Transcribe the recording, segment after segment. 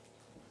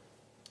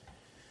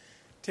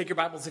Take your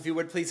Bibles, if you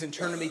would, please, and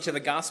turn to me to the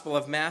Gospel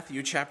of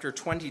Matthew, chapter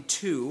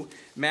 22.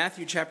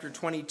 Matthew, chapter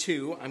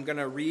 22, I'm going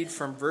to read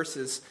from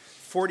verses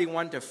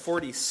 41 to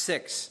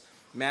 46.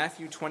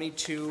 Matthew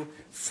 22,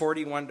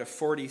 41 to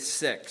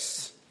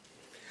 46.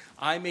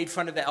 I made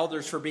fun of the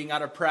elders for being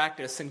out of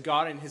practice, and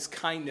God in his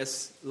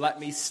kindness let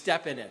me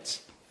step in it.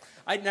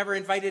 I'd never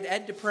invited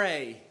Ed to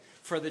pray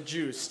for the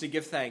Jews to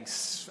give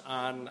thanks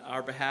on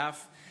our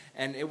behalf,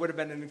 and it would have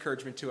been an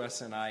encouragement to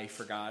us, and I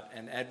forgot,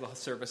 and Ed will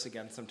serve us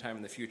again sometime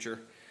in the future.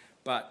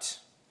 But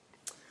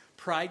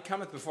pride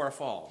cometh before a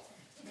fall.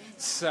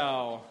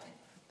 So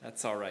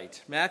that's all right.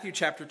 Matthew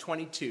chapter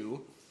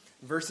 22,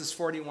 verses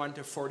 41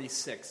 to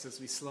 46, as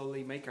we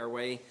slowly make our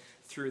way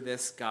through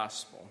this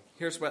gospel.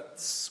 Here's what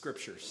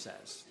Scripture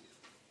says.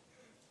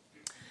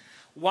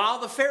 While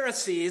the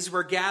Pharisees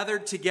were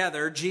gathered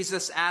together,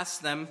 Jesus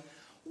asked them,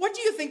 "What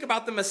do you think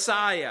about the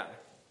Messiah?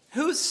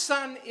 Whose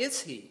son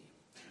is he?"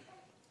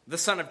 "The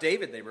son of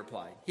David," they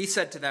replied. He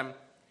said to them,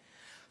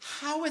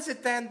 "How is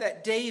it then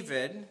that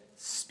David,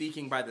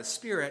 speaking by the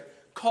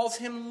Spirit, calls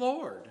him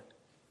Lord?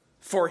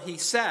 For he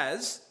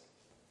says,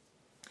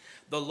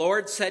 'The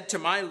Lord said to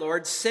my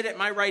Lord, sit at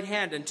my right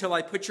hand until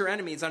I put your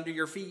enemies under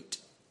your feet.'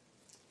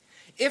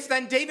 If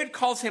then David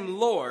calls him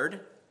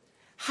Lord,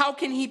 how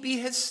can he be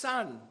his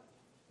son?"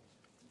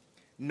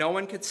 No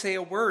one could say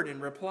a word in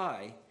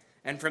reply,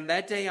 and from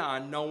that day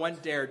on, no one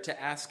dared to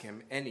ask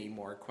him any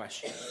more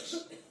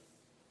questions.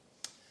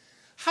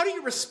 How do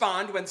you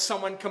respond when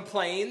someone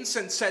complains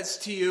and says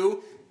to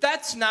you,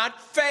 "That's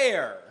not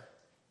fair"?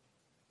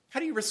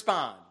 How do you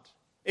respond?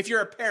 If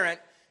you're a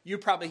parent, you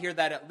probably hear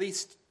that at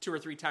least 2 or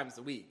 3 times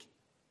a week.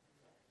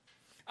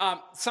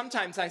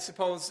 Sometimes, I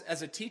suppose,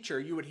 as a teacher,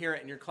 you would hear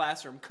it in your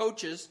classroom.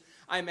 Coaches,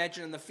 I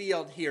imagine in the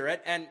field, hear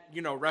it, and,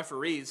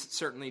 referees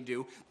certainly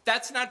do.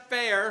 "That's not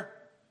fair."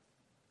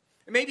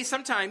 Maybe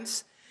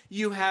sometimes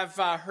you have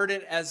heard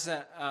it as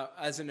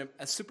a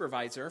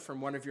supervisor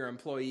from one of your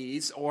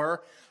employees,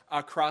 or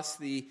across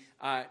the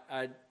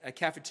a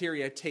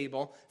cafeteria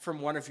table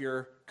from one of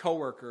your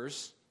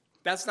coworkers.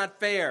 "That's not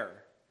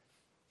fair."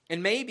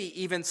 And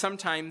maybe even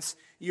sometimes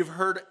you've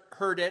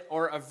heard it,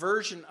 or a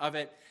version of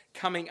it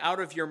coming out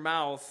of your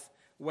mouth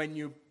when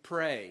you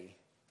pray.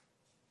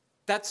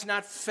 "That's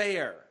not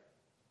fair."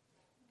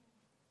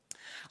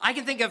 I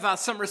can think of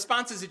some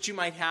responses that you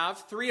might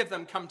have. 3 of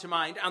them come to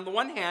mind. On the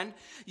one hand,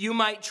 you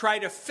might try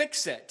to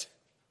fix it.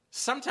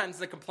 Sometimes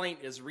the complaint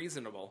is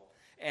reasonable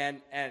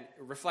and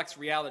reflects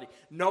reality.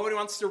 Nobody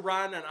wants to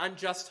run an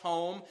unjust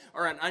home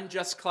or an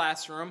unjust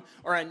classroom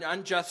or an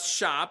unjust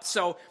shop.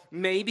 So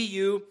maybe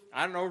you,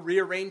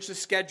 rearrange the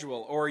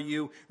schedule, or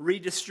you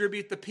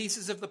redistribute the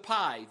pieces of the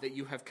pie that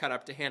you have cut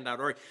up to hand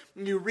out, or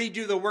you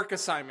redo the work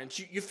assignments.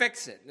 You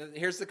fix it.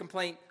 Here's the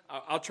complaint.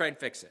 I'll try and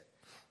fix it.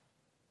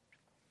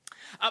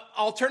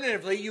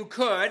 Alternatively, you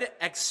could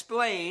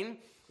explain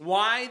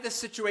why the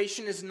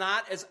situation is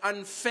not as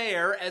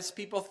unfair as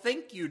people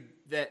think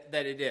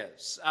that it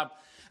is.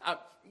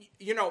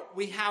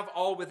 We have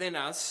all within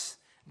us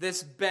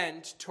this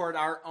bent toward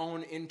our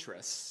own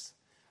interests,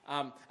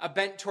 a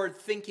bent toward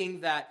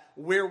thinking that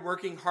we're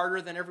working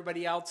harder than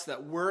everybody else,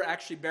 that we're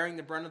actually bearing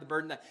the brunt of the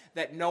burden,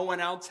 that no one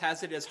else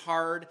has it as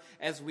hard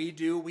as we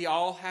do. We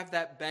all have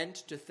that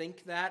bent to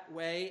think that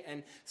way,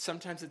 and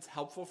sometimes it's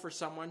helpful for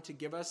someone to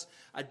give us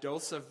a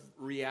dose of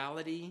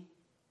reality.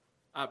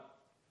 A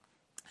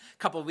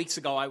couple of weeks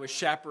ago, I was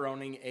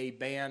chaperoning a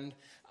band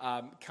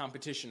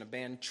competition, a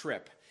band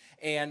trip.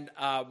 And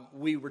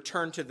we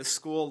returned to the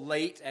school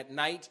late at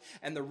night.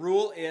 And the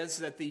rule is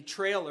that the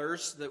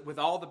trailers with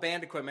all the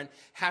band equipment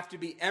have to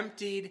be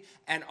emptied,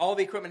 and all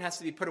the equipment has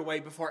to be put away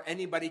before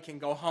anybody can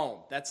go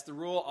home. That's the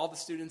rule. All the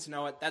students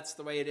know it. That's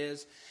the way it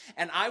is.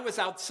 And I was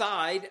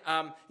outside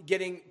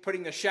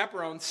putting the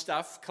chaperone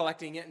stuff,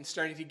 collecting it, and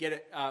starting to get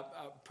it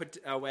put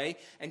away.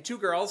 And 2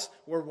 girls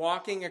were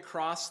walking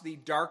across the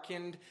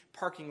darkened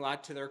parking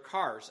lot to their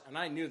cars. And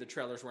I knew the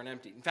trailers weren't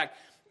empty. In fact,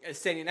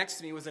 standing next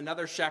to me was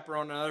another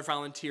chaperone, another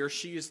volunteer.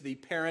 She is the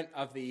parent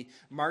of the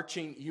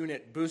marching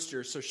unit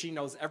boosters, so she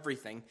knows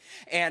everything.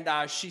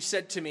 And she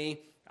said to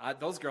me,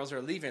 "Those girls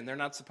are leaving. They're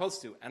not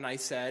supposed to." And I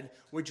said,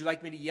 "Would you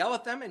like me to yell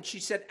at them?" And she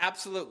said,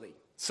 "Absolutely."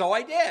 So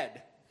I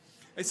did.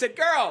 I said,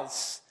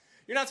 "Girls,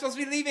 you're not supposed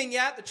to be leaving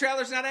yet. The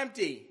trailer's not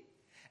empty."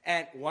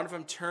 And one of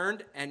them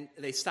turned, and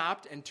they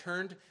stopped and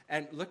turned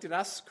and looked at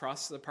us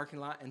across the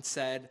parking lot and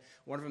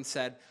one of them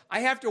said,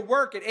 "I have to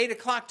work at 8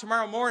 o'clock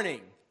tomorrow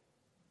morning."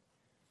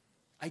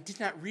 I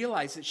did not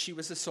realize that she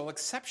was the sole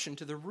exception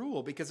to the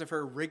rule because of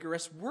her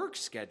rigorous work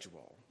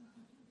schedule.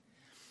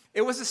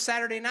 It was a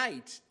Saturday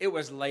night. It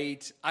was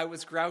late. I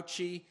was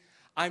grouchy.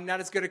 I'm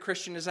not as good a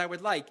Christian as I would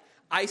like.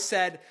 I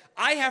said,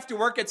 "I have to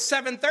work at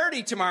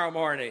 7:30 tomorrow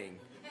morning."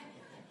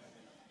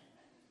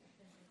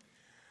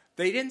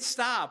 They didn't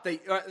stop.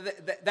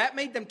 That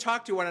made them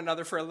talk to one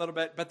another for a little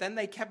bit, but then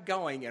they kept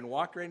going and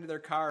walked right into their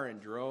car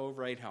and drove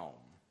right home.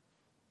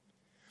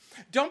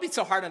 Don't be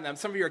so hard on them.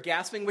 Some of you are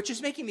gasping, which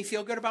is making me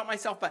feel good about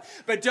myself,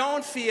 but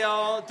don't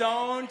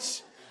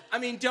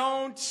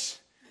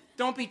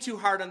Don't be too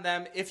hard on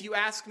them. If you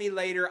ask me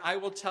later, I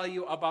will tell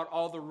you about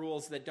all the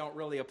rules that don't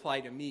really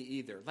apply to me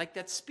either. Like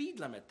that speed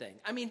limit thing.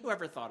 I mean,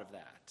 whoever thought of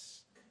that?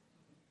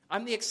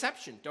 I'm the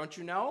exception, don't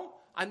you know?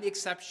 I'm the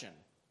exception.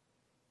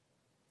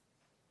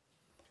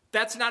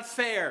 That's not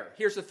fair.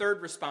 Here's a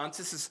third response.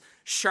 This is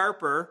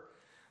sharper,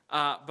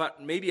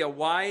 but maybe a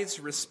wise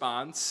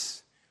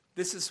response.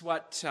 This is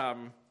what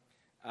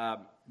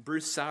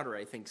Bruce Sauter,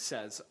 I think,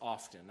 says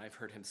often. I've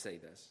heard him say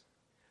this.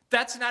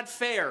 That's not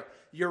fair.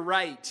 You're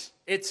right.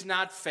 It's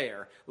not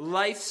fair.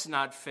 Life's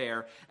not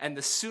fair. And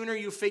the sooner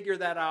you figure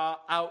that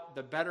out,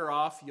 the better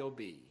off you'll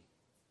be.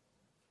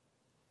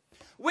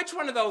 Which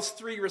one of those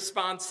three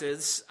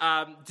responses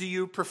do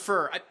you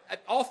prefer?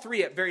 All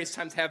three at various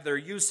times have their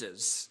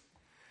uses.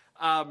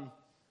 I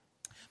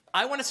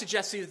want to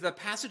suggest to you that the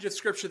passage of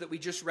Scripture that we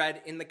just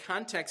read, in the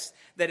context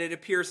that it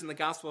appears in the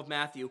Gospel of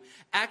Matthew,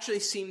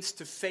 actually seems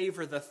to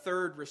favor the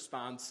third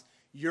response.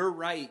 You're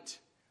right.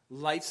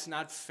 Life's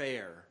not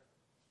fair.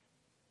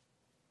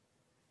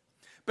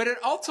 But it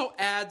also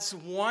adds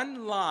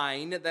one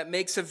line that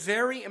makes a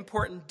very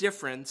important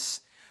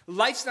difference.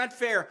 Life's not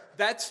fair.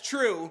 That's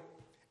true.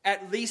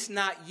 At least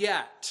not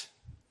yet.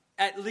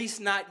 At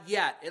least not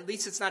yet. At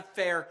least it's not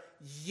fair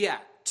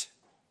yet.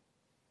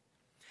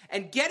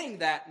 And getting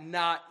that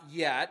not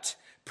yet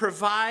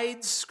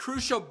provides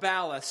crucial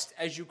ballast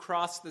as you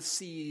cross the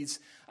seas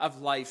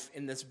of life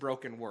in this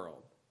broken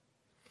world.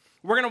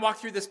 We're going to walk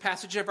through this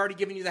passage. I've already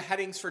given you the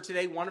headings for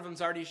today. One of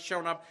them's already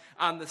shown up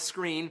on the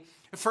screen.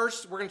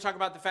 First, we're going to talk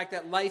about the fact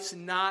that life's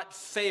not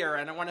fair,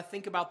 and I want to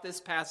think about this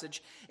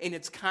passage in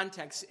its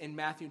context in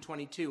Matthew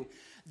 22.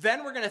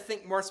 Then we're going to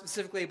think more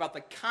specifically about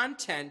the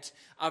content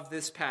of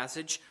this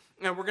passage,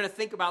 and we're going to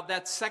think about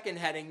that second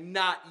heading,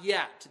 not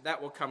yet.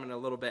 That will come in a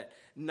little bit.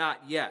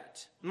 Not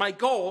yet. My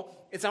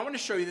goal is I want to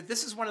show you that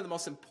this is one of the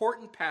most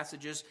important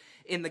passages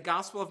in the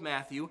Gospel of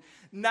Matthew,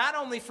 not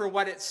only for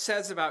what it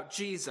says about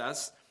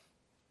Jesus,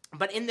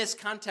 but in this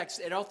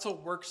context, it also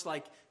works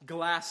like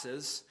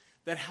glasses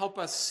that help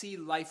us see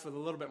life with a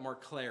little bit more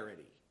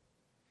clarity.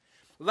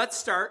 Let's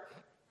start.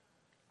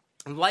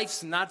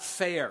 Life's not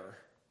fair.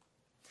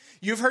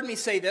 You've heard me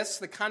say this,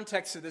 the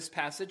context of this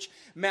passage.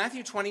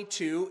 Matthew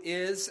 22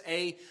 is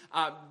a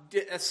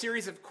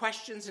series of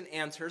questions and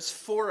answers,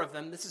 4 of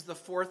them. This is the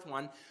 4th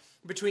one,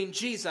 between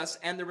Jesus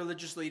and the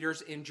religious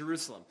leaders in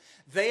Jerusalem.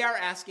 They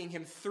ask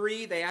him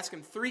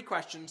 3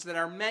 questions that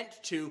are meant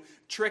to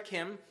trick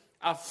him,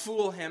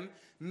 fool him,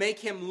 make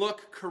him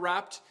look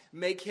corrupt,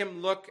 make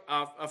him look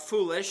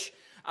foolish,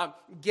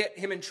 get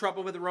him in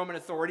trouble with the Roman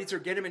authorities or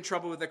get him in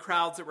trouble with the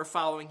crowds that were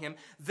following him.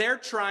 They're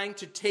trying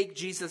to take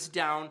Jesus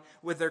down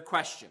with their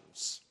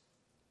questions.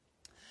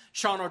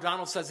 Sean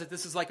O'Donnell says that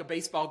this is like a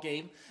baseball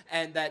game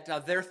and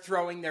that they're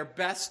throwing their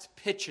best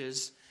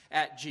pitches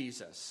at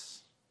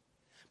Jesus.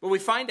 What we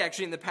find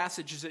actually in the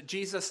passage is that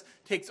Jesus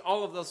takes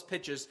all of those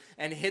pitches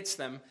and hits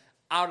them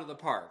out of the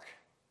park.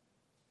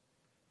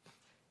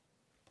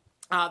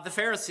 The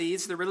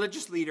Pharisees, the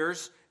religious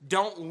leaders,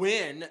 don't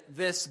win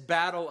this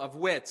battle of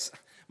wits.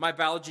 My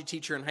biology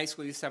teacher in high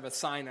school used to have a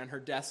sign on her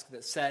desk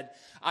that said,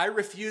 "I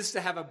refuse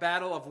to have a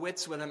battle of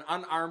wits with an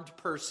unarmed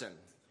person."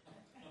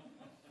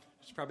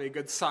 It's probably a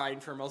good sign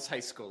for most high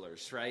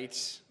schoolers,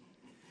 right?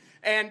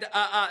 And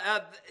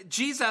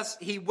Jesus,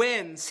 he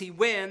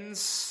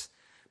wins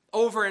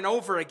over and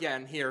over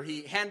again here.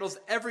 He handles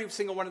every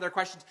single one of their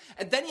questions.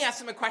 And then he asks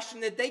them a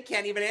question that they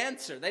can't even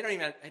answer. They don't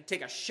even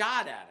take a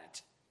shot at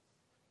it.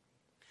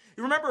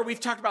 You remember, we've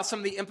talked about some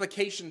of the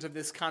implications of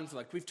this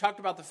conflict. We've talked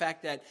about the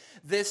fact that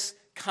this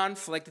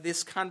conflict,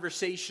 these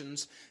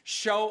conversations,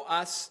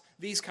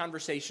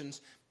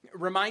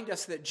 remind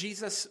us that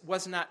Jesus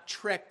was not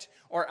tricked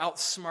or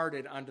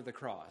outsmarted onto the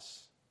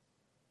cross.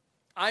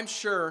 I'm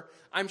sure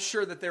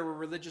that there were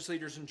religious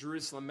leaders in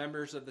Jerusalem,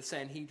 members of the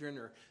Sanhedrin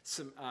or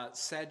some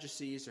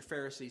Sadducees or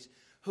Pharisees,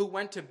 who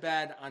went to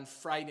bed on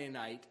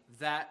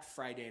that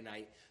Friday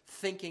night,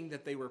 thinking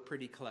that they were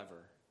pretty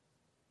clever.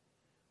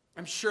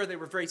 I'm sure they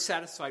were very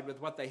satisfied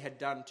with what they had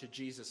done to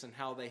Jesus and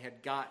how they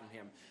had gotten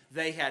him.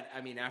 They had,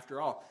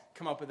 after all,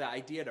 come up with the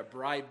idea to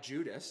bribe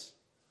Judas.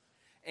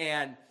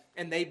 And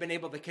they've been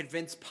able to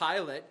convince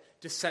Pilate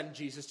to send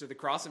Jesus to the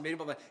cross and been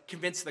able to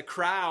convince the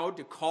crowd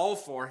to call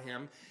for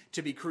him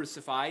to be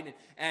crucified.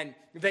 And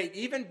they've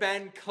even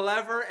been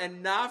clever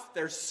enough,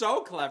 they're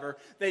so clever,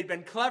 they'd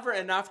been clever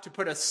enough to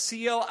put a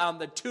seal on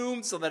the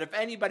tomb so that if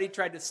anybody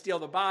tried to steal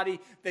the body,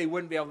 they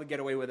wouldn't be able to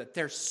get away with it.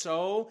 They're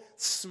so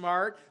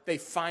smart, they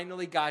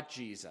finally got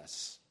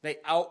Jesus. They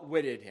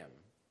outwitted him.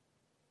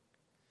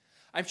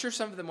 I'm sure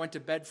some of them went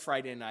to bed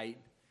Friday night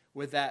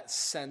with that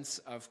sense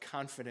of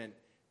confident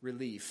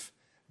relief.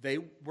 They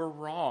were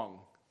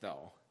wrong,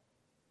 though.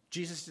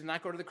 Jesus did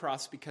not go to the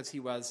cross because he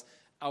was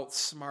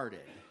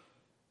outsmarted.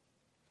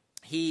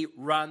 He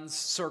runs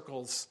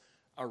circles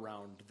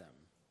around them.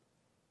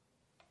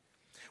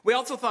 We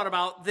also thought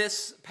about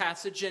this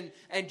passage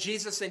and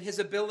Jesus and his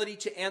ability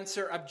to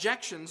answer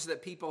objections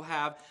that people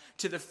have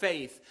to the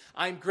faith.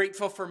 I'm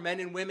grateful for men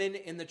and women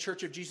in the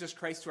Church of Jesus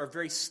Christ who are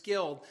very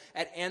skilled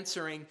at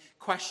answering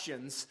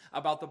questions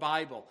about the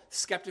Bible.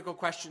 Skeptical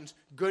questions,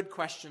 good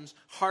questions,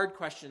 hard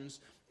questions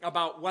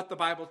about what the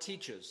Bible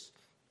teaches.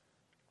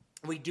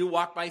 We do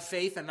walk by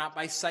faith and not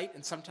by sight,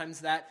 and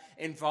sometimes that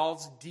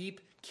involves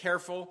deep,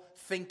 careful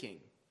thinking.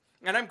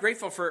 And I'm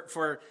grateful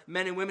for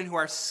men and women who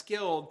are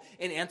skilled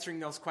in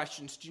answering those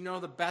questions. Do you know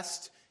the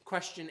best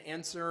question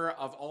answerer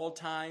of all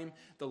time?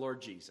 The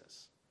Lord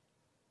Jesus.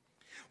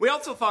 We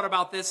also thought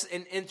about this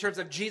in terms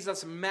of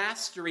Jesus'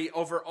 mastery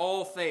over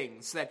all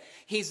things, that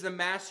he's the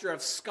master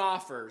of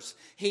scoffers,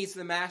 he's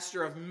the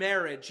master of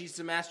marriage, he's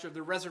the master of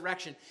the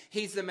resurrection,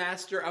 he's the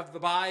master of the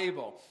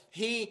Bible.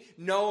 He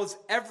knows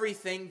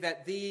everything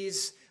that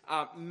these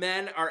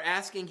men are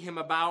asking him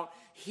about.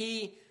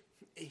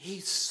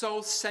 He's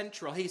so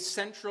central. He's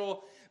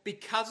central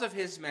because of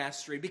his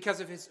mastery,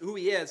 because of who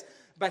he is,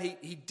 but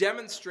he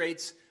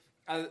demonstrates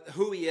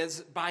who he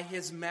is by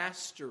his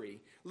mastery.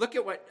 Look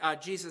at what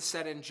Jesus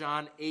said in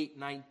John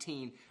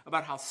 8:19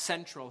 about how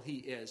central he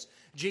is.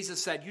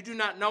 Jesus said, "You do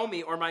not know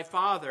me or my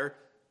Father.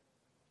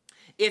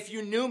 If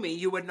you knew me,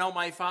 you would know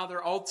my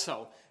Father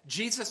also."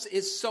 Jesus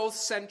is so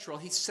central.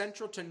 He's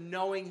central to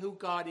knowing who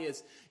God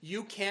is.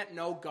 You can't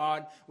know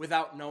God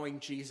without knowing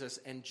Jesus,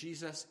 and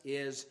Jesus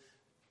is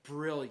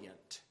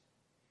brilliant.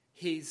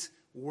 He's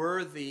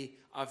worthy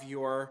of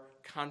your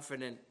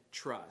confident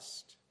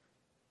trust.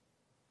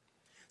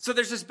 So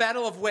there's this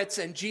battle of wits,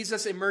 and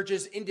Jesus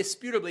emerges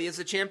indisputably as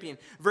a champion.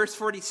 Verse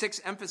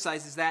 46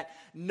 emphasizes that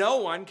no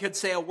one could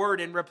say a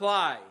word in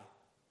reply.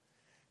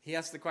 He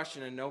asked the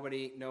question, and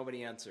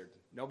nobody answered.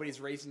 Nobody's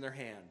raising their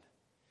hand.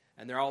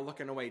 And they're all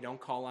looking away. Don't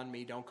call on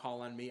me, don't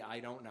call on me, I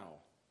don't know.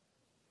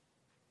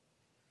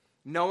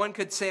 No one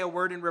could say a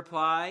word in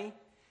reply,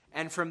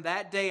 and from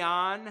that day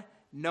on,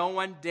 no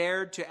one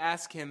dared to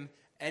ask him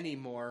any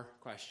more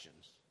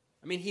questions.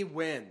 I mean, he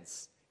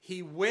wins.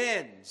 He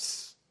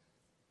wins.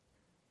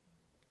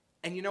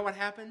 And you know what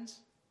happens?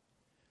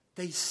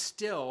 They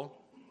still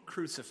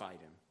crucified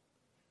him.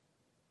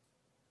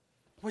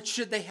 What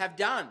should they have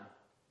done?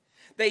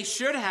 They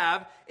should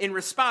have, in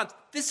response,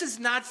 this is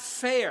not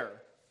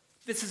fair.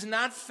 This is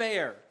not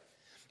fair.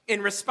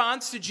 In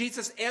response to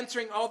Jesus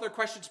answering all their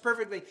questions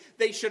perfectly,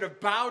 they should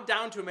have bowed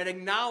down to him and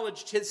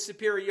acknowledged his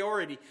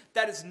superiority.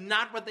 That is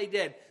not what they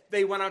did.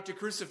 They went out to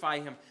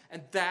crucify him.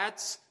 And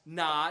that's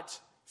not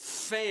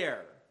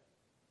fair.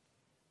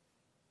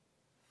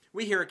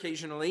 We hear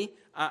occasionally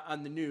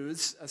on the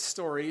news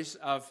stories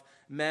of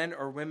men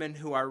or women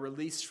who are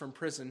released from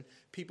prison,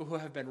 people who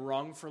have been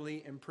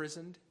wrongfully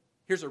imprisoned.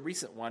 Here's a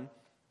recent one.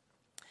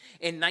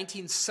 In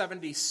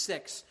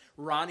 1976,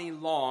 Ronnie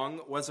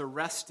Long was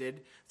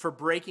arrested for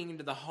breaking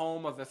into the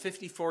home of a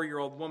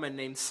 54-year-old woman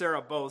named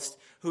Sarah Boast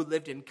who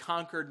lived in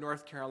Concord,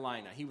 North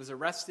Carolina. He was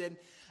arrested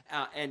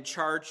and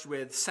charged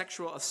with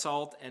sexual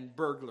assault and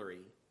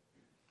burglary.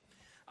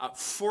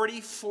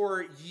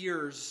 44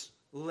 years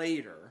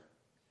later,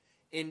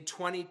 in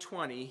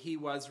 2020, he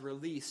was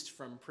released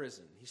from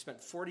prison. He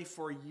spent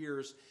 44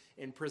 years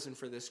in prison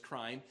for this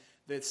crime.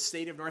 The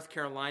state of North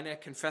Carolina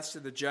confessed to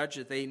the judge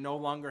that they no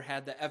longer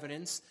had the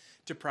evidence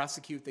to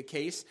prosecute the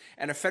case,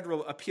 and a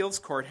federal appeals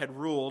court had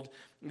ruled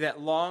that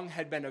Long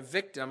had been a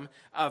victim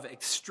of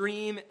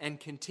extreme and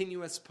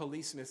continuous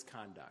police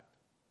misconduct.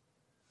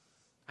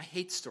 I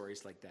hate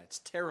stories like that. It's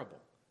terrible.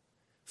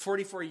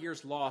 44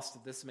 years lost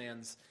of this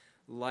man's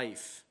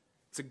life.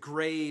 It's a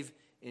grave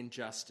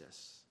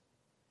injustice.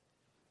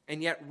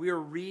 And yet we're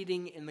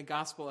reading in the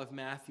Gospel of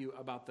Matthew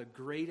about the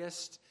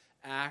greatest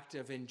act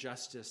of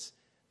injustice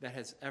that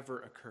has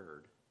ever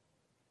occurred.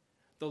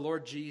 The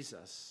Lord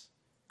Jesus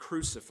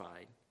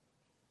crucified.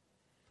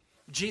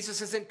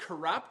 Jesus isn't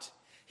corrupt.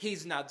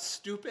 He's not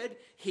stupid.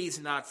 He's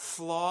not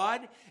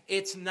flawed.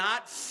 It's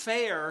not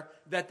fair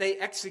that they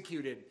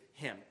executed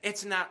him.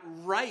 It's not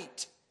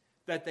right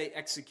that they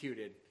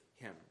executed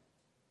him.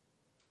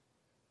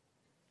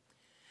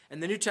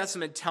 And the New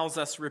Testament tells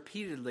us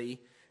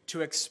repeatedly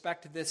to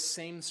expect this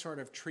same sort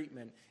of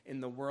treatment in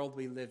the world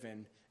we live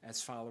in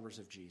as followers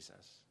of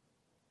Jesus.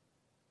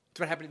 It's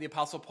what happened to the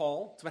Apostle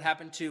Paul. It's what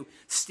happened to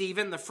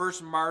Stephen, the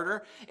first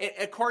martyr. It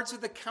accords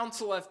with the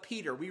counsel of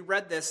Peter. We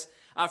read this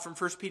from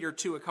 1 Peter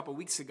 2 a couple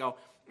weeks ago.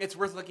 It's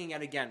worth looking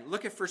at again.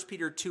 Look at 1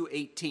 Peter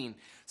 2:18.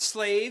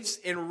 Slaves,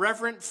 in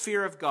reverent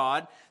fear of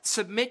God,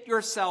 submit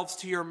yourselves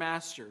to your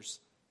masters,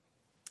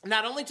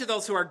 not only to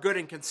those who are good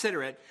and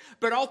considerate,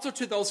 but also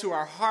to those who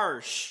are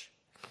harsh.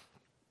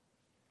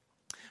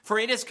 For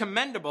it is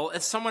commendable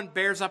if someone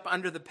bears up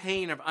under the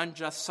pain of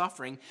unjust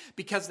suffering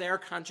because they are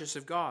conscious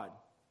of God.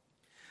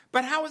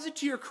 But how is it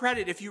to your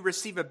credit if you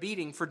receive a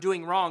beating for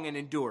doing wrong and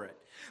endure it?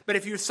 But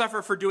if you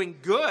suffer for doing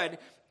good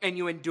and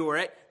you endure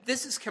it,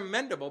 this is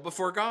commendable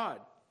before God.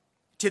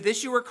 To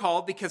this you were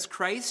called because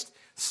Christ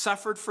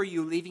suffered for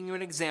you, leaving you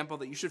an example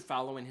that you should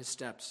follow in his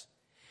steps.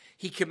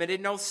 He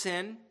committed no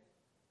sin,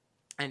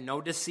 and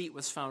no deceit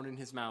was found in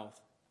his mouth.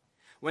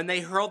 When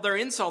they hurled their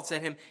insults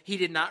at him, he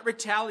did not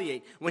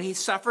retaliate. When he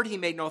suffered, he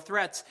made no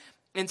threats.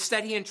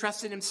 Instead, he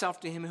entrusted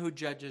himself to him who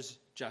judges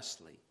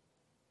justly.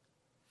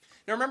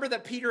 Now remember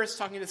that Peter is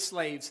talking to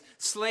slaves.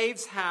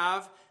 Slaves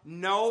have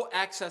no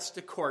access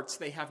to courts.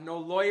 They have no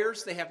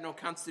lawyers. They have no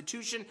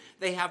constitution.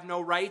 They have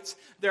no rights.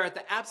 They're at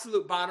the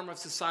absolute bottom of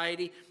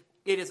society.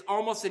 It is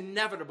almost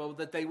inevitable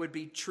that they would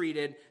be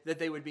mistreated.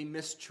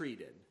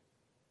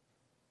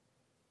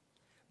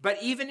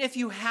 But even if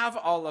you have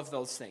all of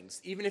those things,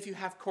 even if you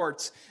have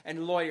courts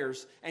and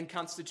lawyers and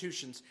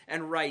constitutions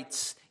and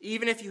rights,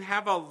 even if you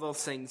have all of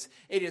those things,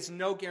 it is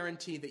no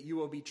guarantee that you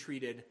will be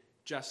treated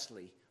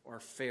justly or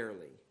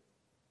fairly.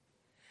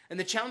 And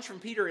the challenge from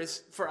Peter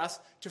is for us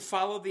to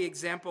follow the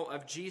example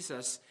of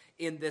Jesus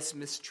in this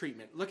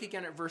mistreatment. Look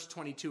again at verse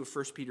 22 of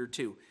 1 Peter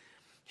 2.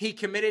 He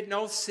committed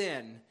no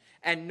sin,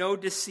 and no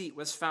deceit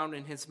was found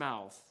in his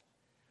mouth.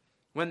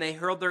 When they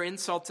hurled their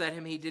insults at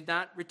him, he did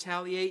not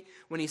retaliate.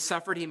 When he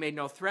suffered, he made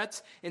no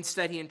threats.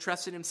 Instead, he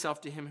entrusted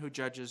himself to him who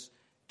judges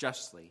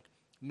justly.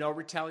 No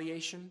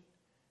retaliation,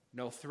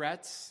 no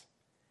threats,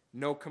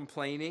 no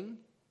complaining.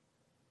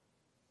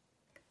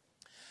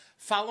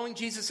 Following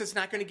Jesus is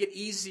not going to get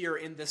easier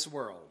in this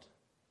world.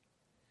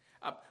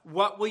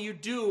 What will you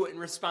do in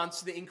response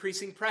to the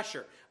increasing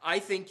pressure? I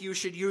think you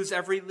should use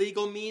every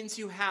legal means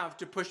you have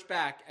to push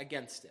back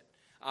against it.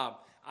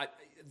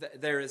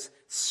 There is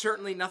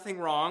certainly nothing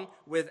wrong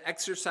with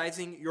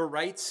exercising your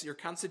rights, your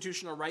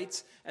constitutional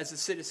rights as a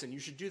citizen. You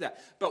should do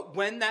that. But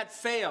when that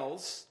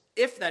fails,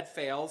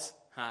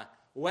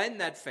 when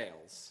that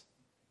fails,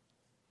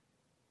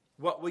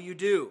 what will you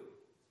do?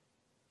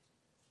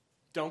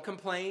 Don't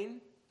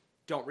complain.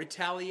 Don't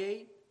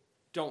retaliate.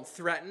 Don't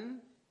threaten.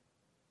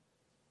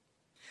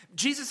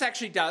 Jesus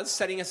actually does,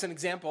 setting us an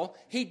example,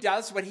 he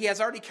does what he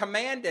has already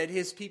commanded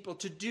his people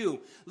to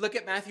do. Look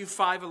at Matthew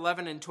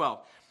 5:11 and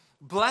 12.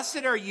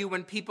 Blessed are you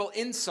when people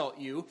insult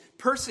you,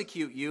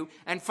 persecute you,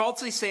 and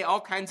falsely say all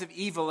kinds of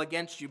evil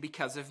against you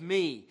because of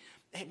me.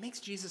 It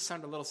makes Jesus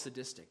sound a little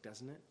sadistic,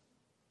 doesn't it?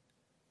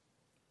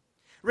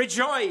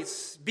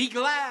 Rejoice, be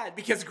glad,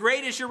 because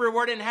great is your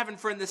reward in heaven,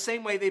 for in the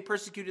same way they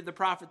persecuted the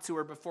prophets who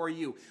were before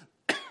you.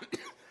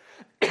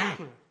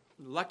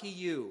 Lucky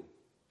you.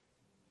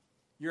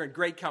 You're in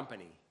great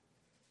company.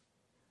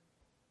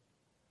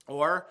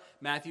 Or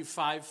Matthew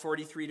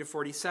 5:43 to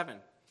 47.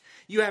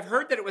 You have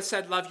heard that it was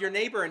said, love your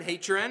neighbor and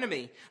hate your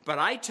enemy. But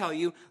I tell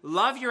you,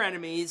 love your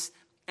enemies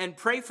and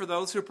pray for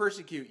those who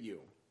persecute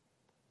you,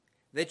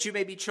 that you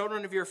may be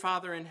children of your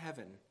Father in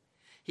heaven.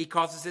 He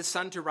causes his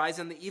sun to rise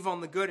on the evil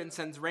and the good and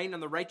sends rain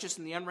on the righteous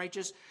and the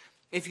unrighteous.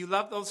 If you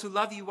love those who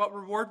love you, what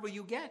reward will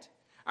you get?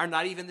 Are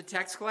not even the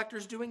tax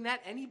collectors doing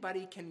that?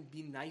 Anybody can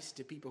be nice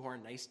to people who are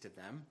nice to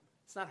them.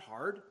 It's not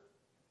hard.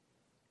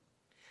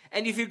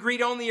 And if you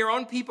greet only your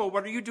own people,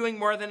 what are you doing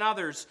more than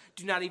others?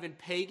 Do not even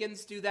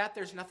pagans do that?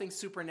 There's nothing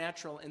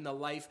supernatural in the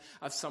life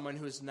of someone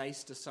who is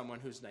nice to someone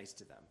who's nice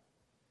to them.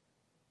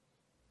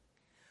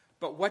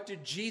 But what do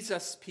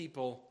Jesus'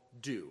 people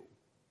do?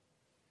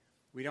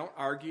 We don't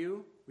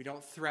argue, we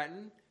don't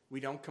threaten,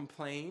 we don't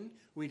complain,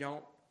 we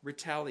don't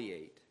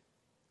retaliate.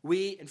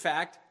 We, in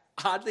fact,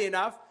 oddly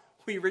enough,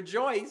 we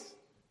rejoice,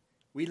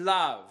 we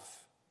love,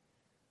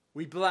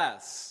 we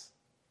bless,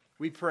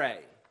 we pray.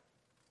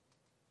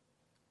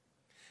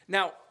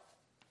 Now,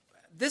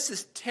 this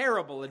is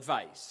terrible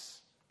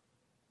advice.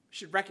 You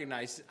should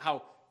recognize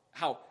how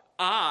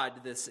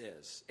odd this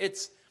is.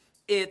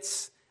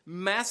 It's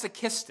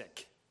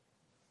masochistic.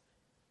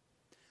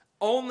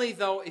 Only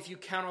though if you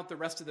count out the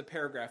rest of the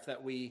paragraph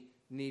that we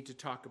need to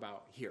talk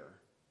about here.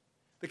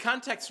 The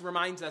context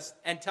reminds us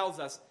and tells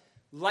us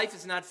life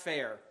is not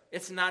fair.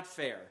 It's not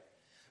fair.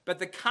 But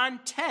the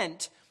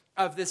content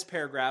of this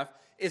paragraph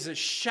is a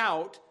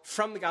shout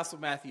from the Gospel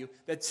of Matthew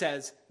that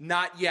says,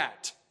 not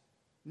yet.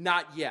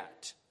 Not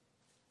yet.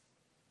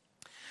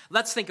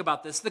 Let's think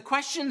about this. The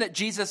question that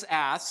Jesus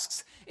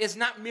asks is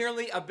not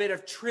merely a bit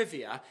of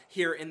trivia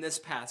here in this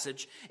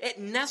passage. It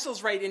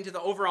nestles right into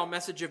the overall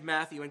message of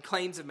Matthew and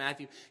claims of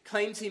Matthew,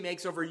 claims he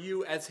makes over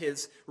you as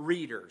his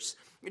readers.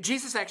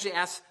 Jesus actually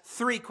asks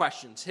three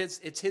questions.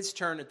 It's his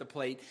turn at the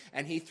plate,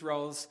 and he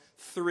throws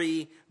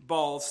three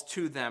balls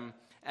to them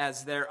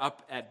as they're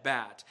up at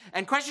bat.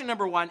 And question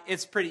number one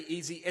is pretty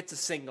easy. It's a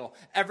single.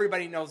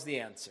 Everybody knows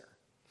the answer.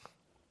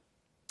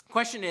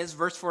 Question is,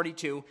 verse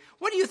 42,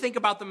 what do you think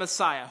about the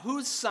Messiah?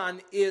 Whose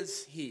son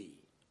is he?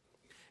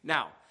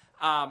 Now,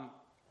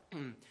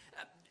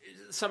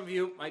 some of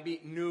you might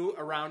be newer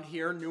around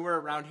here.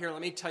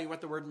 Let me tell you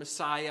what the word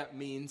Messiah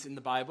means in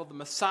the Bible. The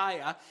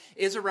Messiah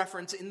is a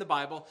reference in the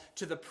Bible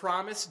to the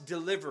promised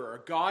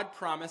deliverer. God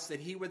promised that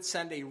he would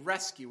send a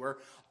rescuer.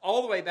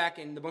 All the way back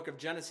in the book of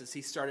Genesis,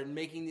 he started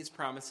making these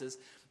promises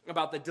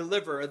about the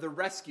deliverer, the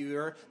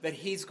rescuer that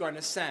he's going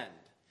to send.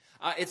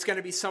 It's going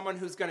to be someone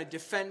who's going to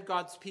defend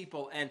God's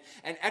people and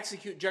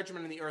execute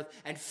judgment on the earth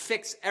and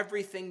fix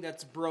everything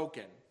that's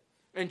broken.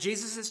 And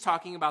Jesus is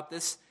talking about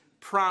this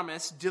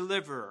promised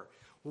deliverer.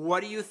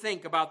 What do you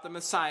think about the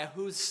Messiah?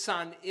 Whose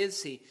son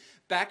is he?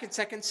 Back in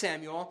 2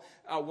 Samuel,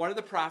 one of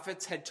the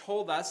prophets had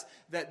told us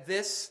that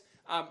this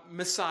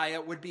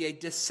Messiah would be a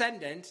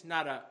descendant,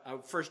 not a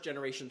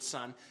first-generation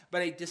son,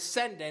 but a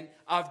descendant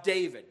of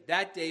David.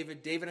 That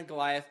David and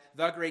Goliath,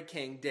 the great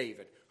king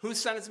David. Whose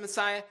son is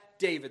Messiah?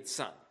 David's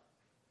son.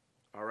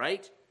 All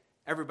right?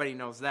 Everybody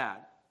knows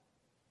that.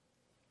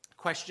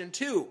 Question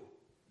 2,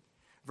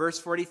 verse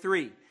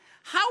 43.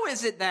 How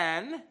is it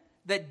then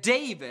that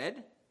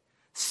David,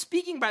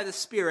 speaking by the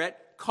Spirit,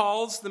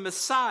 calls the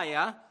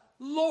Messiah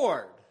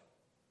Lord?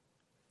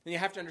 And you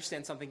have to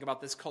understand something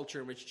about this culture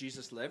in which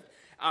Jesus lived.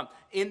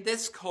 In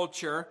this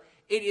culture,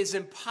 it is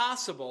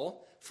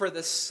impossible for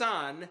the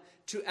Son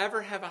to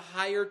ever have a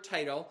higher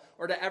title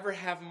or to ever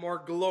have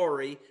more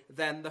glory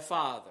than the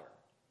Father.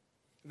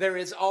 There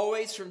is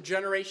always, from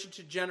generation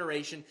to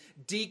generation,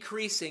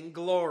 decreasing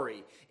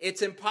glory.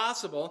 It's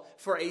impossible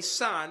for a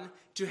son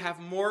to have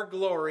more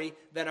glory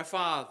than a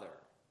father.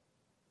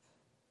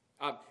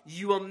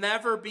 You will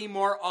never be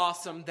more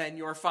awesome than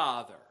your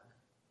father.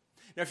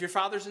 Now, if your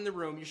father's in the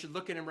room, you should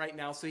look at him right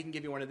now so he can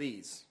give you one of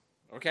these.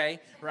 Okay?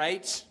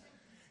 Right?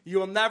 You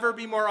will never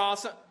be more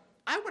awesome.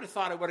 I would have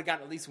thought I would have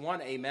gotten at least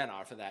one amen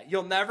off of that.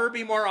 You'll never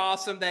be more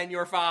awesome than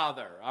your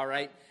father. All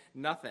right?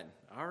 Nothing.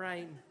 All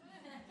right.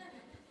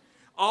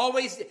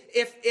 Always,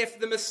 if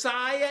the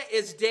Messiah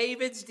is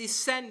David's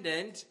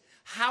descendant,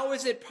 how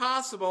is it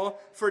possible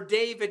for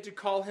David to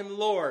call him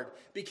Lord?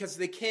 Because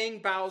the king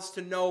bows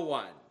to no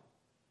one.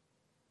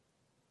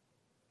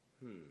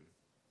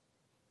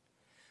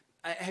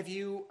 Have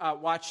you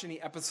watched any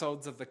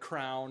episodes of The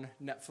Crown,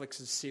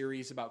 Netflix's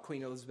series about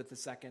Queen Elizabeth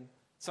II?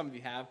 Some of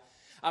you have.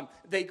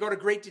 They go to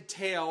great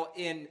detail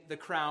in The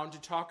Crown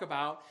to talk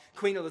about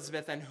Queen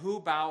Elizabeth and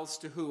who bows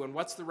to who and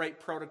what's the right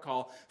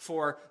protocol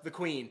for the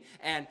queen.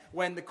 And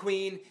when the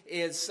queen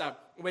is,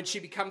 when she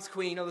becomes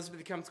queen, Elizabeth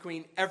becomes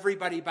queen,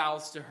 everybody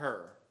bows to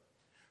her.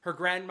 Her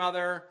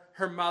grandmother,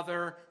 her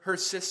mother, her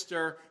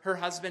sister, her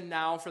husband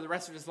now for the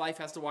rest of his life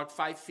has to walk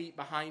 5 feet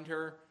behind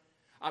her.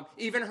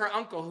 Even her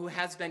uncle, who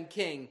has been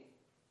king,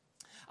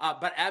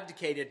 but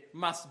abdicated,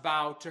 must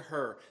bow to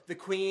her. The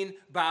queen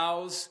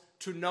bows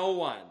to no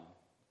one.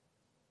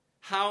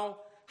 How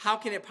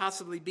can it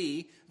possibly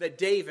be that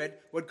David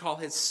would call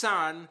his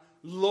son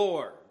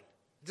Lord?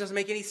 It doesn't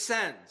make any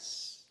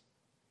sense.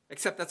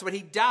 Except that's what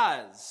he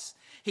does.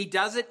 He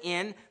does it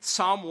in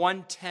Psalm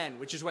 110,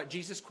 which is what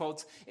Jesus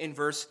quotes in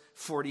verse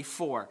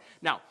 44.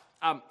 Now,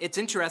 it's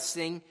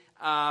interesting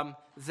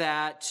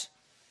that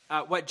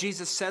what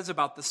Jesus says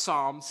about the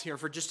Psalms here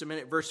for just a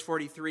minute, verse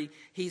 43,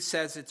 he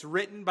says it's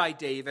written by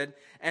David,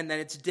 and then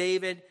it's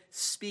David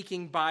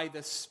speaking by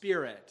the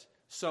Spirit.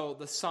 So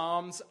the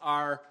Psalms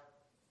are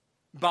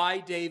by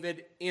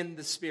David in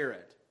the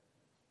Spirit.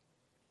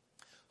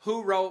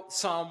 Who wrote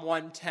Psalm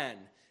 110?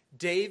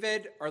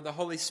 David or the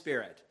Holy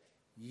Spirit?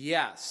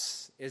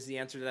 Yes, is the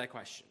answer to that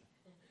question.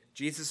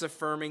 Jesus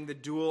affirming the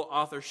dual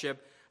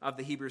authorship of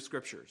the Hebrew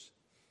Scriptures.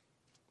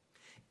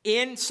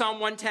 In Psalm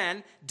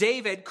 110,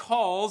 David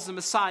calls the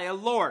Messiah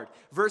Lord.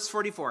 Verse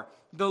 44,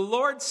 the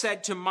Lord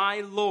said to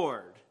my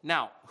Lord.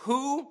 Now,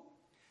 who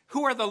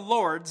are the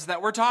lords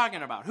that we're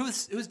talking about?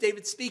 Who's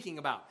David speaking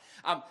about?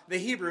 The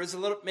Hebrew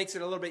makes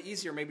it a little bit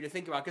easier maybe to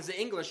think about, because the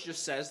English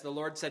just says, the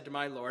Lord said to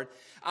my Lord.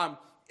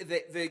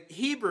 The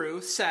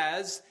Hebrew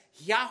says,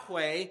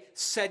 Yahweh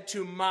said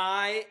to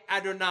my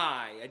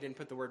Adonai. I didn't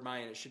put the word my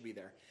in, it should be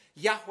there.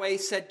 Yahweh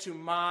said to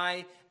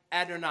my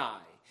Adonai.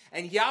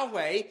 And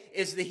Yahweh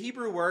is the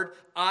Hebrew word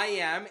I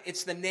am.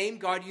 It's the name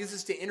God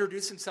uses to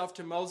introduce himself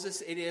to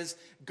Moses. It is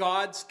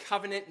God's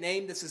covenant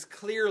name. This is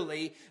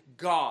clearly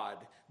God,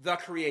 the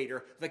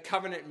creator, the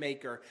covenant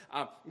maker,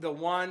 the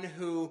one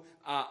who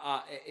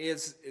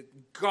is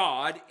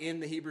God in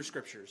the Hebrew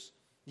Scriptures.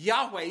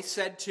 Yahweh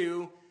said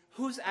to,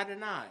 who's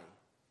Adonai?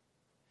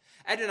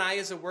 Adonai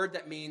is a word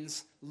that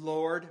means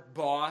Lord,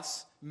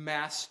 boss,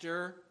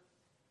 master.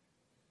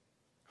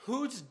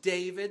 Who's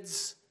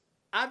David's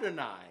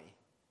Adonai?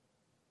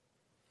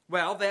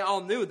 Well, they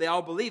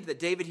all believed that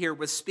David here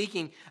was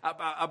speaking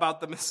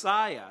about the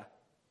Messiah.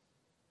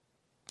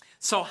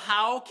 So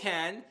how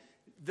can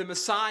the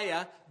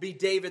Messiah be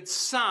David's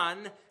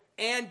son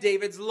and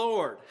David's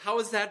Lord? How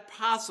is that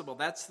possible?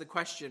 That's the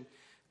question.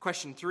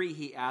 Question 3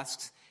 he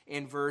asks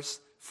in verse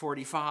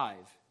 45.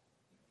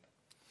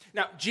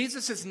 Now,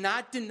 Jesus is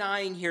not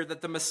denying here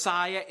that the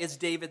Messiah is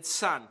David's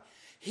son.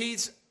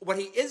 What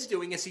he is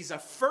doing is he's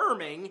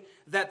affirming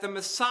that the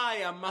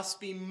Messiah must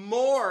be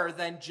more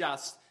than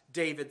just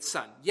David's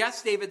son.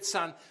 Yes, David's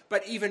son,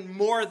 but even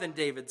more than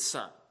David's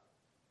son.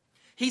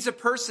 He's a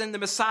person, the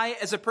Messiah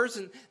is a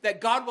person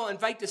that God will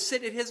invite to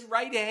sit at his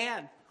right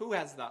hand. Who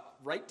has the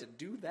right to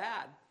do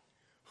that?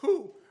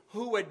 Who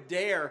would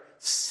dare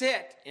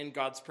sit in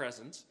God's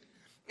presence?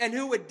 And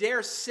who would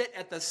dare sit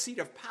at the seat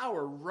of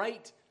power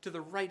right to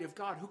the right of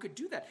God? Who could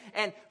do that?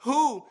 And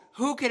who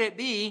could it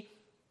be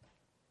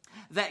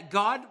that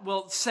God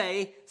will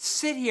say,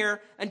 sit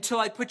here until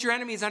I put your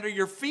enemies under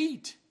your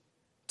feet?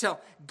 Till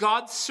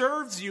God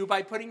serves you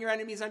by putting your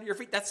enemies under your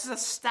feet. That's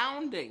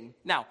astounding.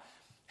 Now,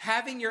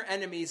 having your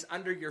enemies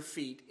under your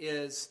feet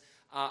is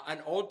an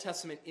Old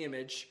Testament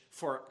image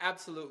for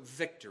absolute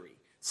victory.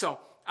 So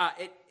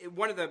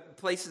one of the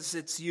places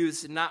it's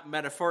used, not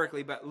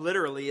metaphorically, but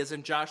literally, is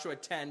in Joshua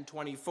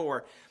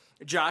 10:24.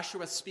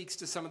 Joshua speaks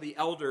to some of the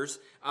elders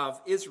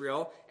of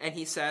Israel, and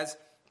he says,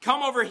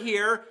 "Come over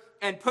here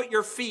and put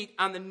your feet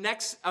on the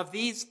necks of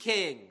these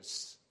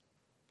kings."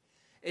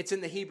 It's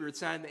in the Hebrew,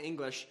 it's not in the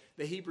English.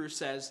 The Hebrew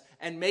says,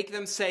 "And make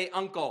them say,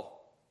 'Uncle.'"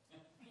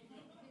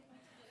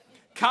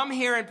 Come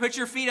here and put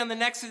your feet on the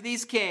necks of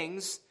these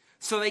kings.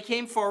 So they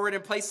came forward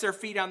and placed their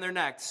feet on their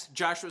necks.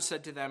 Joshua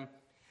said to them,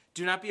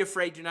 "Do not be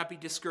afraid, do not be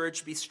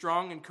discouraged, be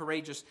strong and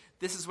courageous.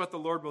 This is what the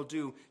Lord will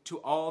do to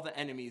all the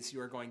enemies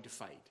you are going to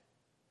fight."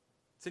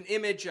 It's an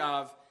image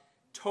of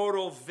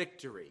total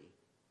victory.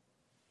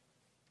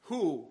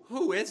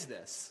 Who is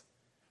this?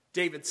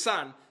 David's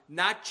son.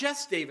 Not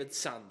just David's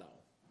son, though.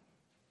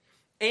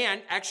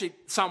 And actually,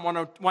 Psalm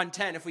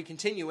 110, if we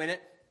continue in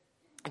it,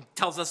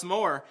 tells us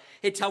more.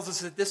 It tells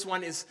us that this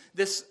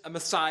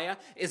Messiah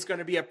is going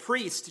to be a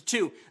priest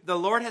too. The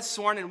Lord has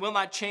sworn and will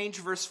not change.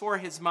 Verse 4,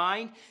 his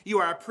mind. You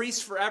are a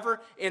priest forever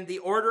in the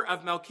order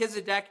of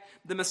Melchizedek.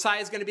 The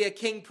Messiah is going to be a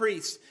king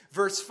priest.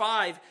 Verse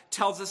 5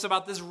 tells us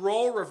about this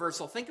role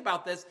reversal. Think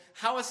about this.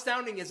 How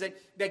astounding is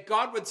it that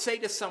God would say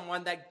to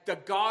someone, that the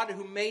God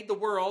who made the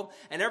world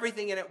and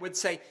everything in it would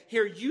say,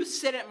 "Here, you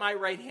sit at my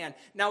right hand."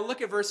 Now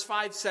look at verse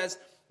 5 says,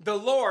 the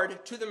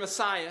Lord to the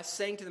Messiah,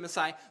 saying to the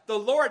Messiah, "The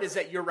Lord is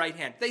at your right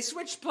hand." They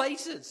switched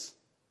places.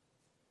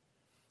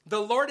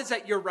 The Lord is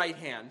at your right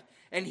hand,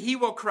 and he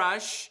will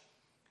crush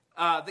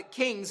the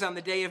kings on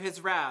the day of his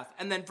wrath.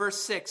 And then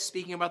verse 6,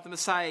 speaking about the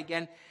Messiah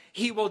again,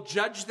 he will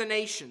judge the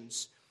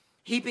nations,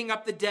 heaping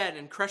up the dead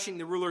and crushing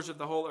the rulers of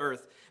the whole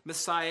earth.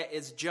 Messiah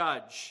is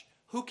judge.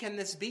 Who can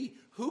this be?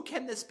 Who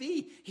can this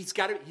be? He's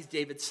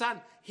David's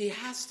son. He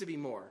has to be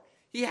more.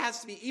 He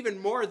has to be even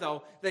more,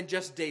 though, than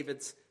just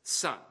David's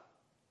son.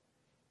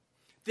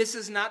 This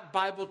is not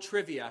Bible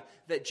trivia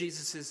that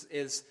Jesus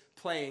is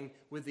playing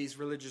with these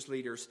religious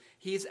leaders.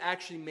 He's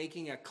actually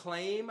making a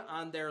claim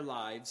on their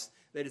lives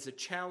that is a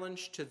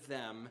challenge to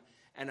them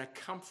and a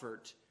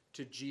comfort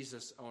to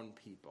Jesus' own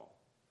people.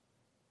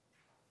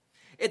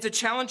 It's a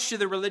challenge to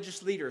the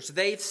religious leaders.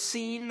 They've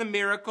seen the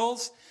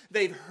miracles.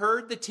 They've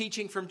heard the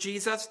teaching from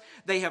Jesus.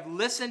 They have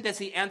listened as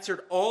he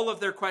answered all of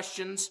their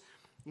questions.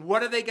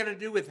 What are they going to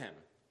do with him?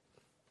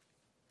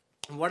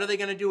 What are they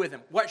going to do with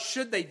him? What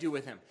should they do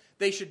with him?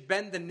 They should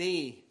bend the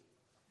knee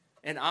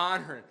in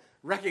honor and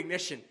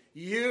recognition.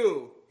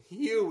 You,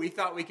 we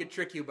thought we could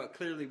trick you, but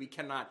clearly we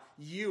cannot.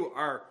 You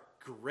are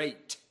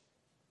great.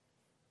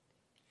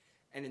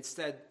 And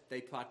instead,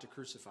 they plot to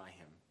crucify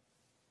him.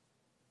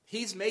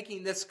 He's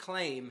making this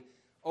claim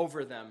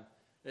over them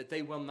that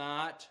they will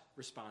not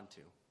respond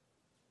to.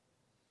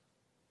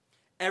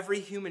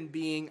 Every human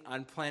being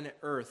on planet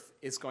Earth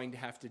is going to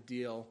have to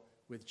deal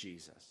with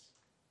Jesus.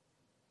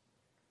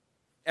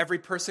 Every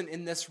person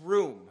in this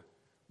room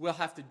will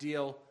have to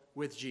deal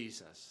with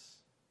Jesus.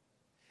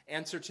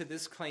 Answer to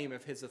this claim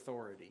of his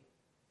authority.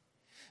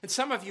 And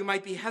some of you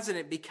might be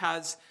hesitant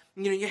because,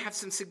 you have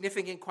some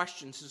significant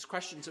questions. There's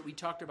questions that we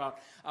talked about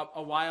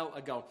a while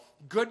ago.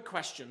 Good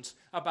questions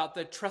about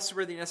the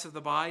trustworthiness of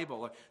the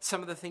Bible or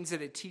some of the things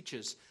that it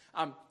teaches.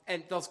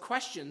 And those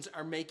questions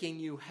are making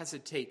you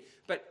hesitate.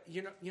 But,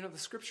 the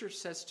Scripture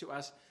says to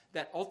us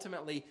that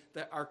ultimately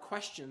that our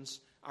questions,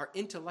 our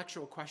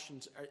intellectual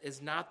questions,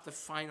 is not the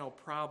final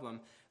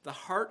problem. The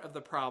heart of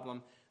the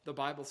problem, the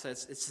Bible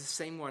says, it's the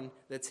same one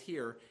that's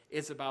here,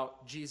 is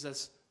about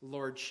Jesus'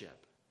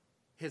 lordship,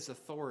 his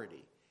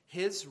authority,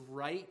 his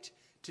right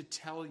to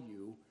tell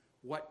you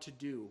what to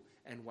do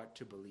and what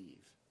to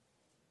believe.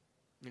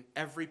 And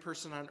every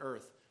person on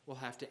earth will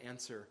have to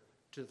answer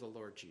to the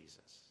Lord Jesus.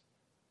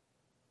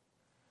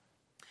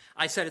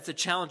 I said it's a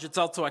challenge. It's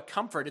also a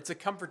comfort. It's a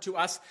comfort to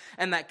us.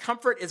 And that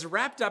comfort is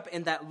wrapped up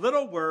in that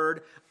little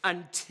word,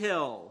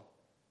 until.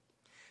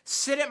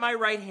 Sit at my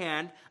right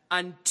hand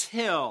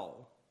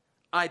until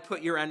I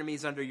put your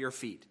enemies under your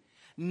feet.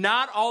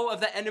 Not all of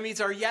the enemies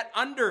are yet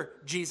under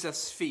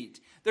Jesus'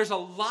 feet. There's a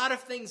lot of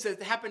things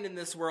that happen in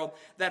this world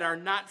that are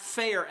not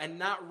fair and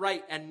not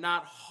right and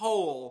not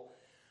whole.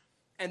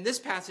 And this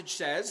passage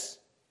says,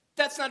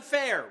 that's not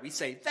fair. We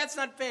say, that's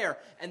not fair.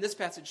 And this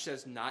passage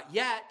says, not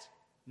yet.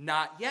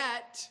 Not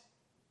yet.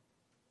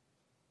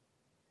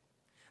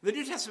 The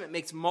New Testament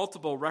makes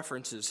multiple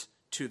references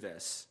to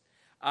this.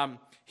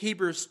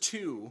 Hebrews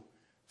 2,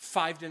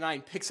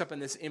 5-9 picks up on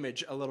this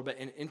image a little bit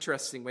in an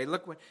interesting way.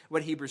 Look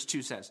what Hebrews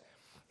 2 says.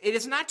 It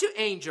is not to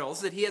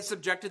angels that he has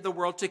subjected the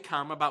world to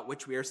come about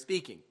which we are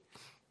speaking.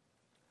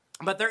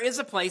 But there is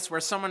a place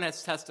where someone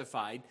has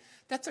testified.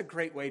 That's a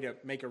great way to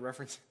make a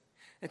reference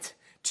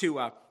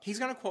to, he's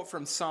going to quote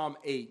from Psalm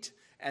 8,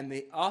 and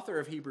the author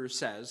of Hebrews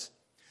says,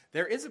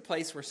 there is a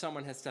place where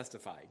someone has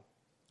testified.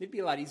 It'd be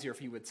a lot easier if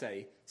he would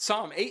say,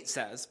 Psalm 8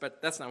 says,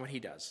 but that's not what he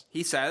does.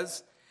 He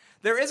says,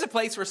 there is a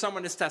place where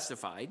someone has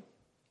testified.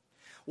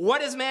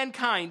 What is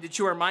mankind that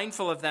you are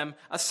mindful of them,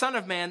 a son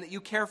of man that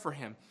you care for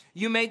him?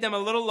 You made them a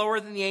little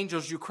lower than the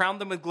angels. You crowned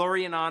them with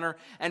glory and honor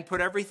and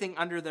put everything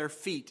under their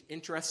feet.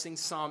 Interesting,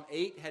 Psalm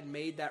 8 had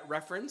made that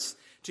reference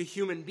to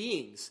human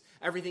beings,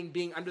 everything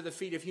being under the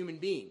feet of human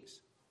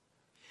beings.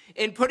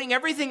 In putting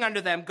everything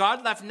under them,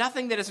 God left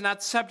nothing that is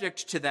not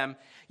subject to them.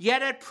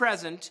 Yet at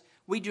present,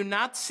 we do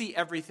not see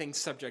everything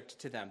subject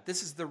to them.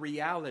 This is the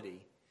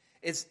reality.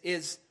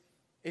 Is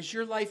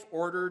your life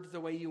ordered the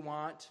way you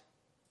want?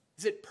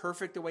 Is it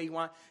perfect the way you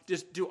want?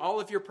 Do all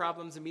of your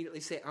problems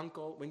immediately say,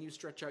 "Uncle," when you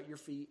stretch out your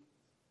feet?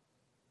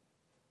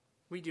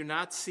 We do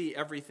not see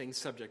everything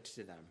subject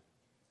to them.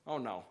 Oh,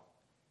 no.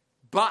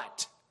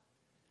 But,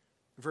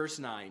 verse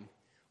 9,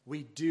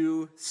 we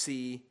do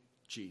see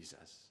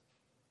Jesus,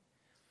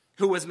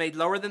 who was made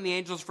lower than the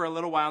angels for a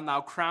little while,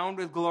 now crowned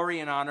with glory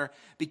and honor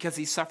because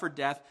he suffered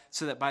death,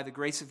 so that by the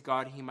grace of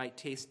God he might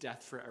taste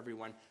death for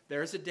everyone.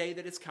 There is a day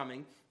that is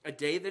coming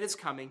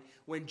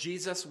when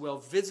Jesus will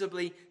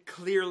visibly,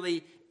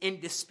 clearly,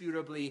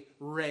 indisputably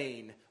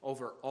reign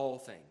over all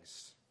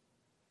things.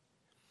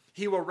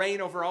 He will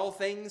reign over all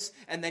things,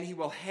 and then he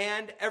will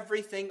hand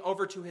everything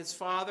over to his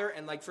Father.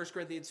 And like 1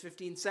 Corinthians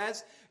 15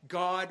 says,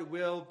 God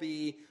will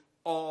be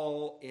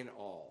all in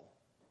all.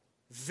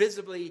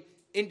 Visibly,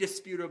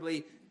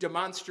 indisputably,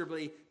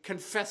 demonstrably,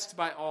 confessed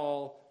by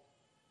all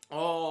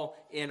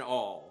in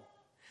all.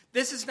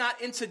 This is not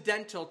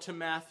incidental to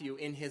Matthew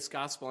in his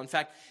gospel. In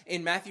fact,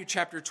 in Matthew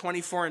chapter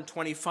 24 and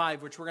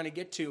 25, which we're going to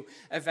get to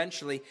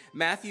eventually,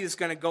 Matthew is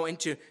going to go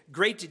into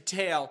great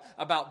detail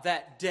about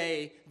that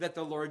day that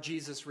the Lord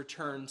Jesus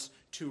returns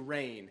to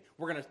reign.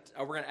 We're going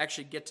to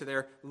actually get to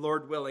there,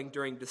 Lord willing,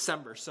 during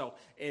December. So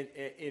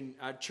in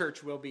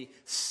church, we'll be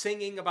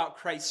singing about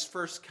Christ's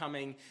first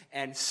coming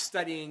and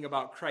studying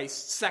about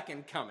Christ's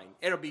second coming.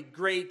 It'll be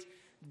great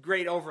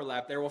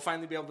overlap there. We'll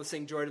finally be able to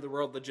sing Joy to the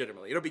World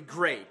legitimately. It'll be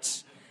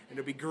great.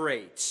 It'll be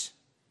great.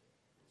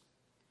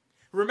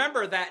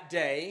 Remember that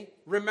day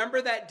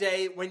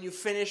when you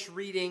finish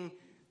reading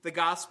the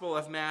Gospel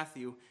of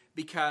Matthew,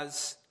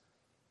 because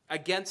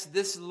against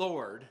this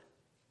Lord,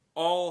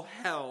 all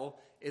hell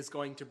is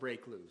going to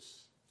break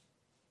loose.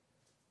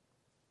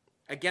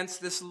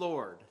 Against this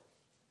Lord,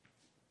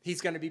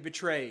 he's going to be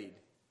betrayed.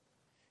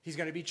 He's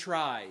going to be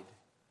tried.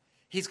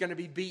 He's going to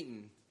be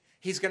beaten.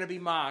 He's going to be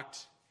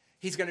mocked.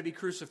 He's going to be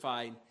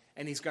crucified.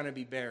 And he's going to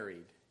be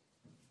buried.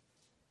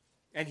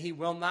 And he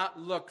will not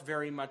look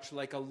very much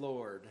like a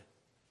lord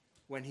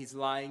when he's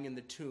lying in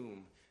the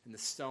tomb and the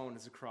stone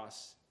is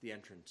across the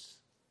entrance.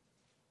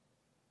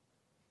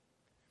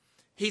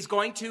 He's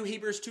going to,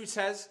 Hebrews 2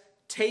 says,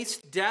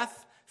 taste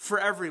death for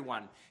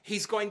everyone.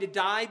 He's going to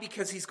die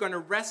because he's going to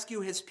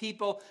rescue his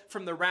people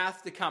from the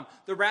wrath to come.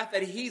 The wrath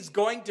that he's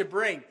going to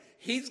bring.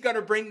 He's going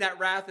to bring that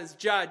wrath as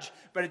judge.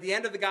 But at the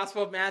end of the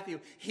Gospel of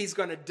Matthew, he's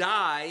going to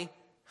die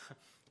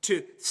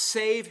to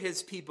save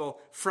his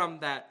people from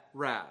that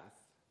wrath.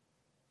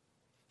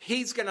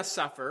 He's going to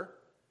suffer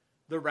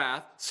the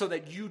wrath so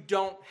that you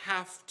don't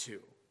have to.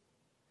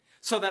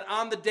 So that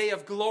on the day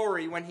of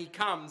glory when he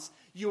comes,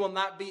 you will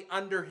not be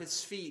under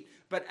his feet,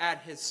 but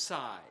at his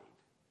side.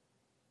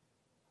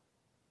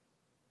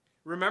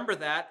 Remember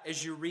that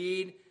as you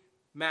read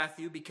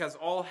Matthew, because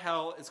all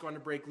hell is going to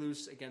break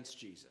loose against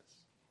Jesus.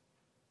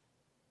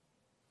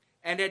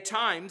 And at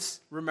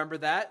times, remember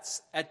that,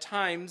 at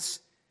times,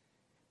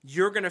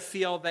 you're going to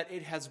feel that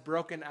it has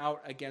broken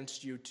out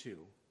against you too.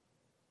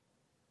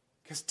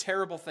 Because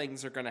terrible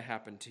things are going to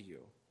happen to you.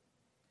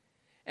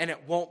 And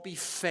it won't be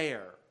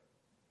fair.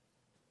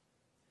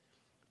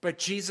 But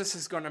Jesus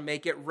is going to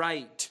make it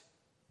right.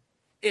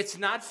 It's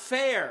not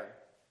fair.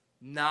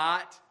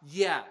 Not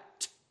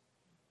yet.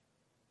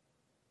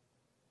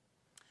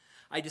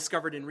 I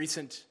discovered in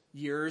recent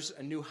years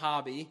a new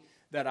hobby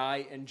that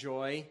I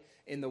enjoy.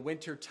 In the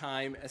winter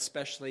time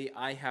especially,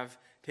 I have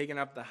taken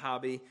up the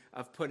hobby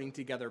of putting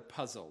together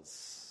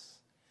puzzles.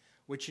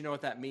 Which, you know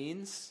what that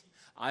means?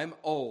 I'm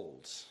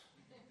old.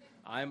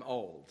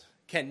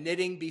 Can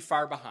knitting be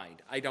far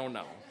behind? I don't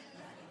know.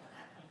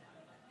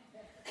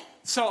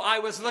 So I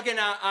was looking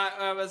at,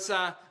 I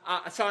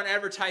saw an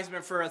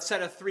advertisement for a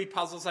set of 3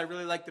 puzzles. I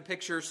really liked the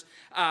pictures.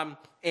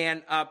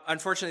 And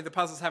unfortunately, the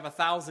puzzles have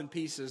 1,000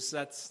 pieces.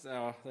 That's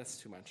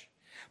too much.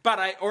 But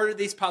I ordered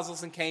these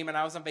puzzles and came, and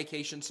I was on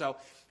vacation, so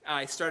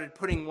I started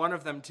putting one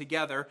of them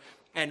together.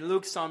 And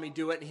Luke saw me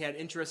do it, and he had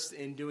interest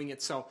in doing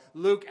it. So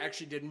Luke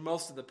actually did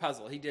most of the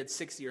puzzle. He did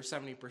 60 or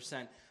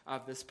 70%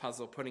 of this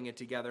puzzle, putting it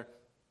together.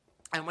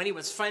 And when he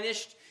was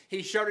finished,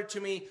 he showed it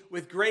to me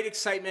with great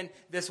excitement.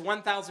 This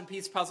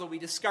 1,000-piece puzzle, we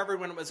discovered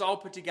when it was all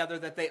put together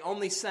that they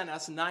only sent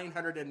us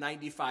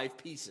 995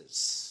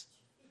 pieces.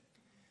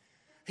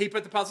 He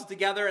put the puzzle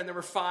together, and there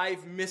were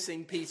 5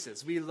 missing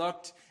pieces. We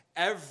looked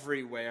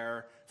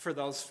everywhere for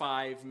those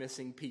 5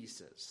 missing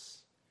pieces.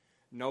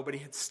 Nobody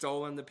had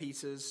stolen the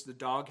pieces. The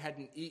dog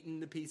hadn't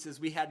eaten the pieces.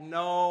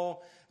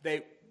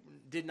 They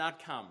did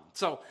not come.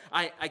 So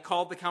I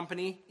called the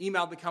company,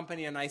 emailed the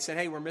company, and I said,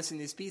 hey, we're missing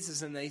these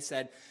pieces. And they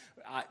said,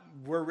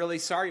 we're really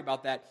sorry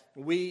about that.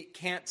 We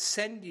can't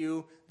send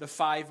you the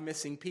 5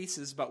 missing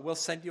pieces, but we'll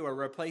send you a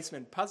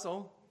replacement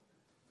puzzle.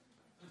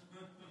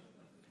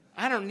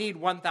 I don't need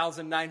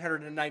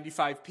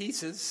 1,995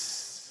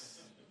 pieces.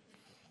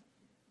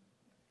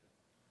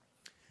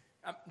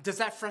 Does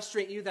that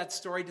frustrate you, that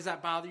story? Does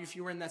that bother you? If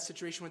you were in that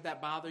situation, would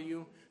that bother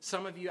you?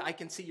 Some of you, I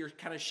can see you're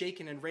kind of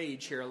shaking in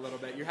rage here a little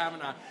bit. You're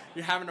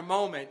having a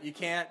moment.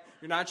 You're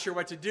not sure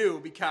what to do,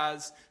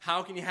 because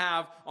how can you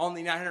have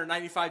only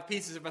 995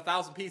 pieces of a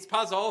 1,000-piece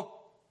puzzle?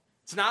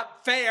 It's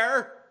not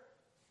fair.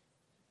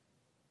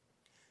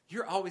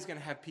 You're always going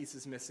to have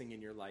pieces missing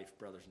in your life,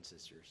 brothers and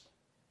sisters.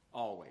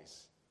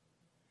 Always.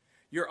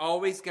 You're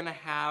always going to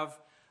have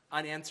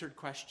unanswered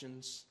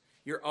questions.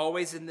 You're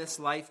always in this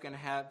life going to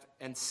have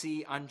and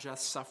see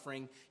unjust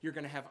suffering. You're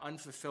going to have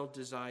unfulfilled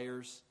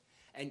desires.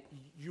 And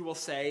you will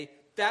say,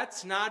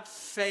 that's not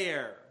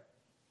fair.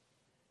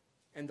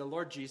 And the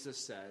Lord Jesus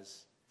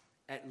says,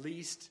 at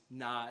least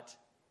not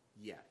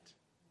yet.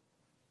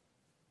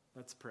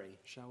 Let's pray,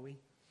 shall we?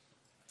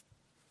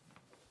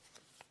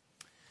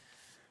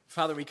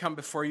 Father, we come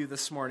before you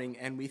this morning,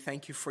 and we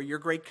thank you for your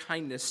great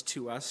kindness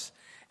to us,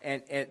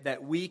 and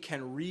that we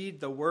can read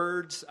the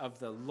words of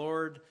the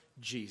Lord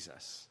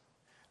Jesus,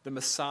 the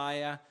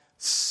Messiah,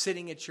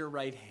 sitting at your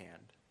right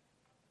hand.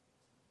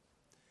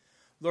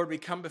 Lord, we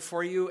come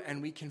before you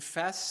and we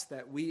confess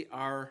that we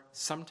are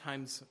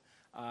sometimes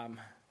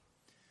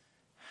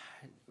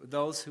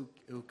those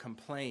who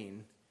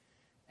complain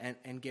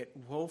and get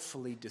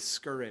woefully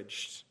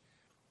discouraged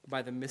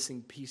by the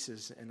missing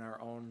pieces in our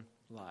own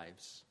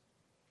lives.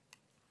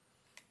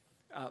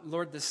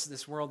 Lord,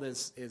 this world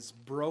is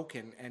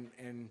broken,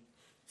 and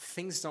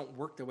things don't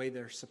work the way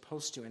they're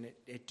supposed to, and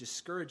it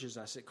discourages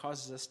us. It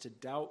causes us to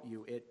doubt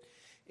you.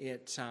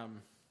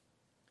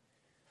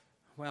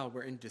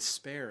 We're in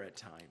despair at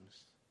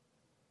times.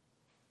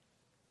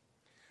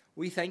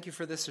 We thank you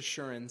for this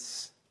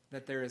assurance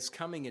that there is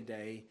coming a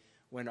day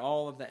when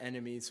all of the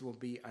enemies will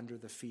be under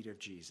the feet of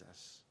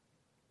Jesus.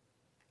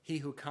 He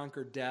who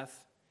conquered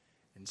death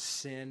and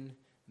sin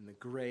and the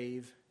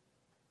grave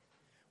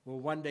will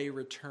one day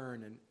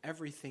return, and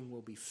everything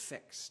will be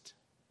fixed.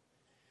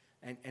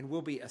 And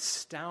we'll be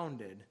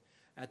astounded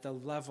at the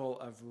level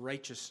of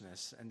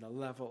righteousness and the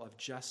level of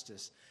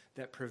justice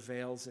that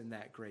prevails in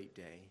that great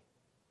day.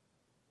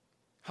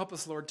 Help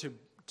us, Lord,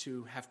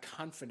 to have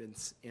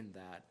confidence in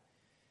that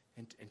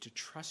and to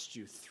trust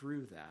you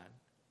through that.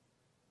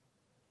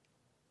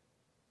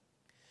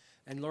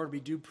 And Lord,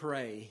 we do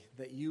pray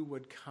that you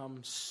would come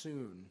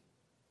soon,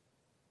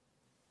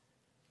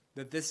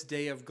 that this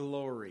day of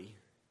glory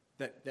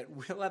that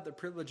we'll have the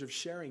privilege of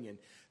sharing in,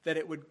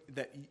 that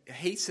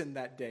hasten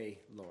that day,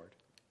 Lord,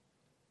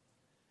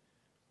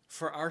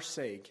 for our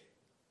sake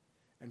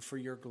and for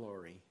your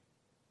glory.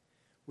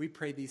 We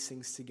pray these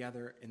things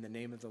together in the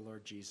name of the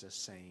Lord Jesus,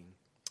 saying,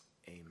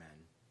 Amen.